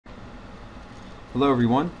Hello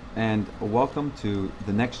everyone, and welcome to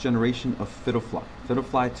the next generation of FiddleFly,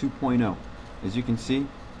 FiddleFly 2.0. As you can see,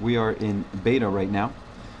 we are in beta right now.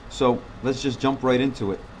 So let's just jump right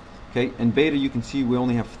into it. Okay, in beta you can see we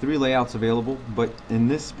only have 3 layouts available, but in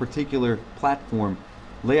this particular platform,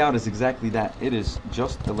 layout is exactly that. It is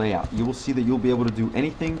just a layout. You will see that you'll be able to do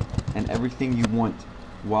anything and everything you want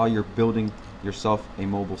while you're building yourself a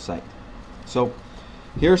mobile site. So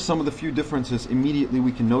here are some of the few differences immediately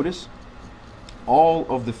we can notice. All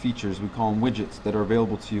of the features, we call them widgets, that are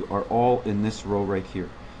available to you are all in this row right here.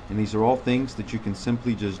 And these are all things that you can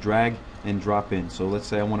simply just drag and drop in. So let's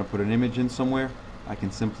say I want to put an image in somewhere. I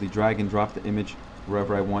can simply drag and drop the image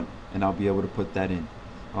wherever I want, and I'll be able to put that in.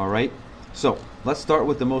 Alright, so let's start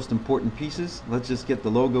with the most important pieces. Let's just get the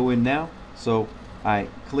logo in now. So I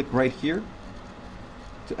click right here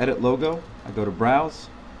to edit logo. I go to browse.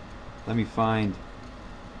 Let me find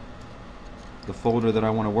the folder that I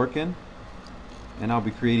want to work in, and I'll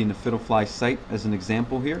be creating a FiddleFly site as an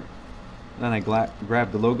example here. Then I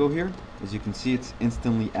grab the logo here. As you can see, it's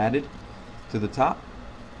instantly added to the top.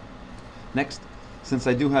 Next, since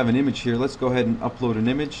I do have an image here, let's go ahead and upload an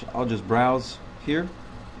image. I'll just browse here.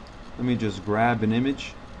 Let me just grab an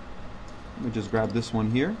image. Let me just grab this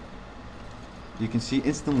one here. You can see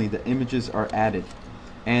instantly the images are added.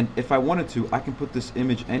 And if I wanted to, I can put this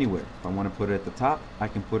image anywhere. If I want to put it at the top, I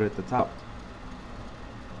can put it at the top.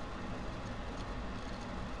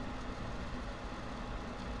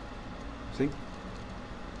 See?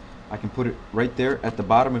 I can put it right there at the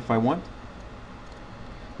bottom if I want.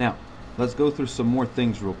 Now, let's go through some more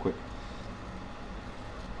things real quick.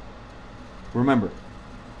 Remember,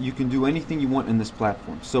 you can do anything you want in this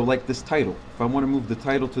platform. So like this title, if I want to move the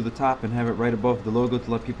title to the top and have it right above the logo to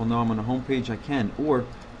let people know I'm on the home page, I can. Or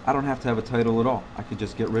I don't have to have a title at all. I could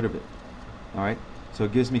just get rid of it. Alright? So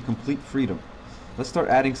it gives me complete freedom. Let's start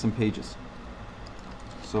adding some pages.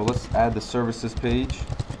 So let's add the services page.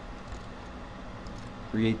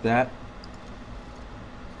 Create that.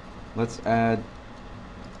 Let's add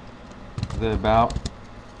the About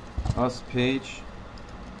Us page.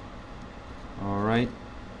 Alright.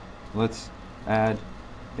 Let's add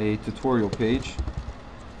a tutorial page.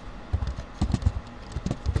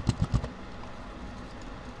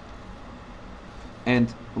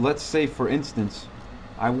 And let's say, for instance,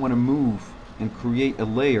 I want to move and create a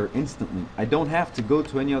layer instantly. I don't have to go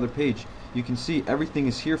to any other page. You can see everything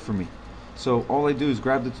is here for me. So all I do is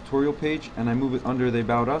grab the tutorial page and I move it under the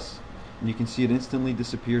About Us, and you can see it instantly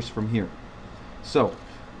disappears from here. So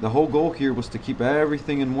the whole goal here was to keep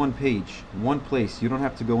everything in one page, one place. You don't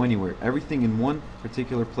have to go anywhere. Everything in one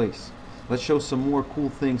particular place. Let's show some more cool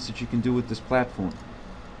things that you can do with this platform.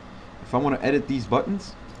 If I want to edit these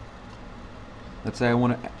buttons, let's say I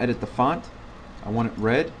want to edit the font. I want it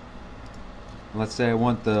red. Let's say I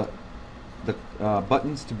want the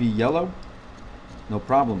buttons to be yellow. No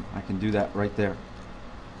problem, I can do that right there.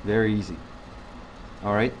 Very easy.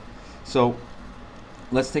 Alright, so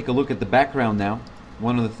let's take a look at the background now.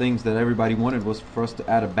 One of the things that everybody wanted was for us to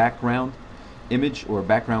add a background image or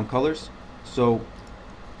background colors. So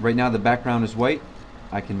right now the background is white.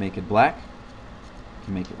 I can make it black, I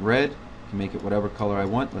can make it red, I can make it whatever color I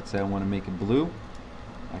want. Let's say I want to make it blue,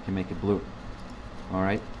 I can make it blue.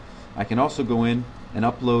 Alright, I can also go in and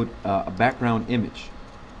upload a background image.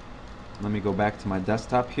 Let me go back to my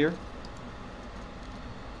desktop here,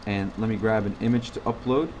 and let me grab an image to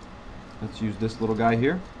upload. Let's use this little guy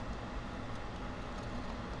here,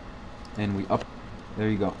 and there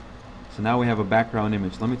you go. So now we have a background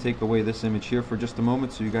image. Let me take away this image here for just a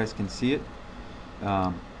moment so you guys can see it. You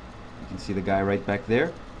can see the guy right back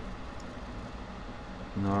there.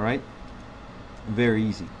 Alright, very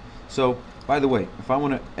easy. So by the way, if I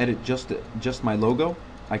want to edit just my logo,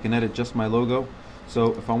 I can edit just my logo.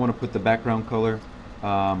 So if I want to put the background color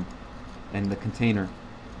and the container,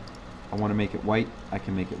 I want to make it white, I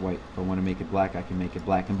can make it white. If I want to make it black, I can make it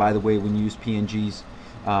black. And by the way, when you use PNGs,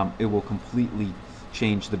 it will completely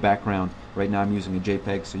change the background. Right now I'm using a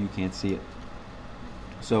JPEG, so you can't see it.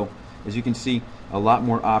 So as you can see, a lot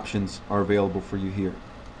more options are available for you here.